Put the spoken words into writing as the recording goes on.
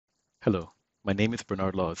Hello, my name is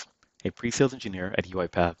Bernard Laws, a pre-sales engineer at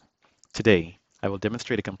UiPath. Today, I will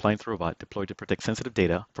demonstrate a compliance robot deployed to protect sensitive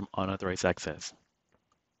data from unauthorized access.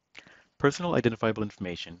 Personal identifiable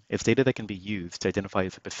information is data that can be used to identify a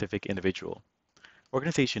specific individual.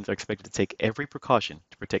 Organizations are expected to take every precaution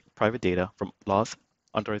to protect private data from loss,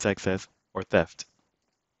 unauthorized access, or theft.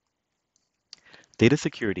 Data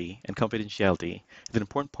security and confidentiality is an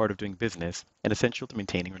important part of doing business and essential to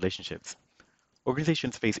maintaining relationships.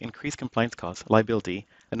 Organizations face increased compliance costs, liability,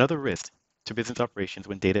 and other risks to business operations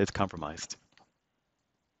when data is compromised.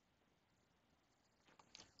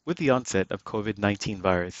 With the onset of COVID-19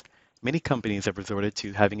 virus, many companies have resorted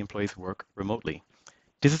to having employees work remotely.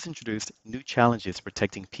 This has introduced new challenges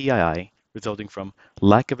protecting PII, resulting from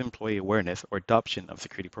lack of employee awareness or adoption of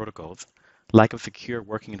security protocols, lack of secure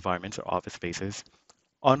working environments or office spaces,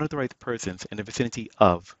 unauthorized persons in the vicinity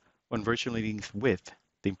of or in virtual meetings with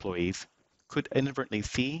the employees could inadvertently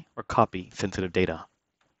see or copy sensitive data.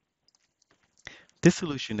 This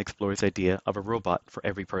solution explores the idea of a robot for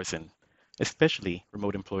every person, especially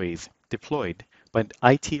remote employees, deployed by an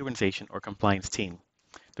IT organization or compliance team.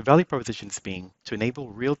 The value propositions being to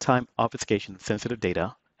enable real-time obfuscation of sensitive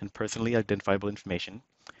data and personally identifiable information,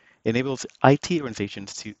 enables IT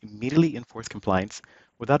organizations to immediately enforce compliance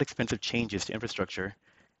without expensive changes to infrastructure,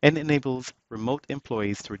 and enables remote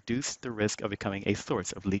employees to reduce the risk of becoming a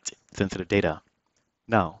source of leaked sensitive data.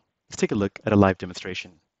 Now, let's take a look at a live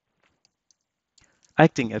demonstration.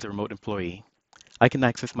 Acting as a remote employee, I can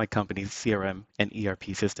access my company's CRM and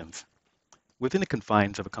ERP systems. Within the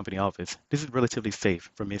confines of a company office, this is relatively safe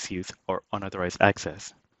from misuse or unauthorized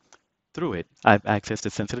access. Through it, I have access to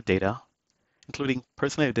sensitive data, including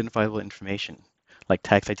personally identifiable information like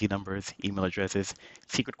tax ID numbers, email addresses,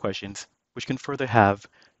 secret questions, which can further have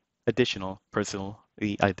additional personally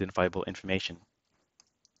identifiable information.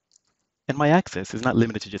 And my access is not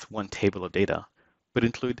limited to just one table of data, but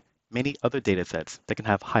include many other data sets that can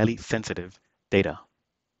have highly sensitive data.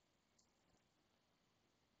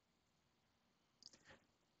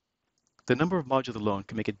 The number of modules alone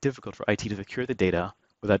can make it difficult for IT to secure the data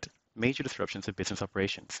without major disruptions to business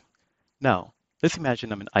operations. Now, let's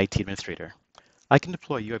imagine I'm an IT administrator. I can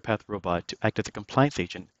deploy a UiPath robot to act as a compliance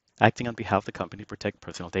agent, acting on behalf of the company to protect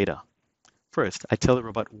personal data. First, I tell the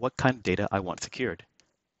robot what kind of data I want secured.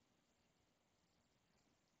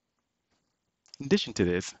 In addition to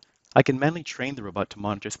this, I can manually train the robot to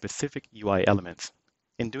monitor specific UI elements.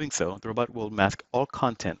 In doing so, the robot will mask all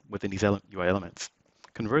content within these UI elements.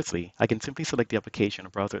 Conversely, I can simply select the application or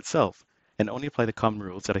browser itself and only apply the common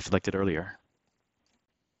rules that I selected earlier.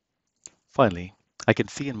 Finally, I can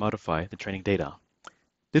see and modify the training data.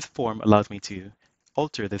 This form allows me to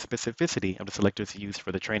alter the specificity of the selectors used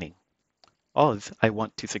for the training. As I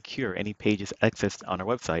want to secure any pages accessed on our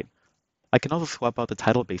website, I can also swap out the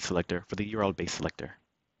title-based selector for the URL-based selector.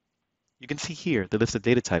 You can see here the list of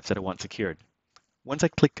data types that I want secured. Once I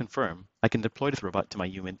click Confirm, I can deploy this robot to my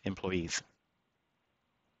human employees.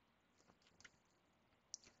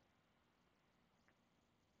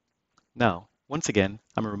 Now, once again,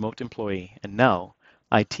 I'm a remote employee, and now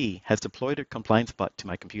IT has deployed a compliance bot to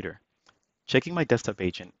my computer. Checking my desktop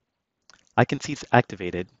agent, I can see it's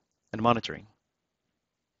activated and monitoring.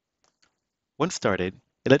 Once started,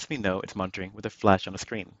 it lets me know it's monitoring with a flash on the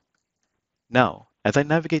screen. Now, as I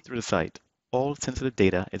navigate through the site, all sensitive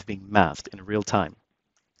data is being masked in real time,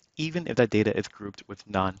 even if that data is grouped with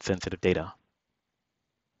non-sensitive data.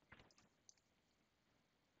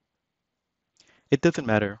 It doesn't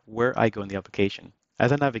matter where I go in the application.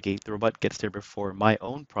 As I navigate, the robot gets there before my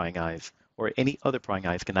own prying eyes or any other prying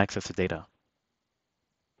eyes can access the data.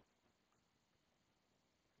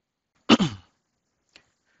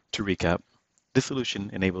 To recap, this solution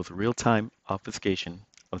enables real-time obfuscation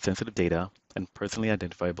of sensitive data and personally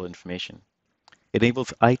identifiable information. It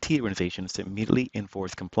enables IT organizations to immediately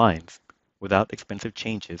enforce compliance without expensive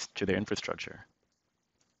changes to their infrastructure.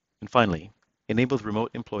 And finally, enables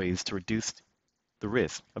remote employees to reduce the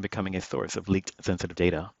risk of becoming a source of leaked sensitive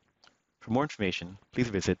data. For more information, please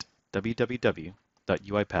visit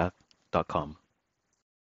www.uipath.com.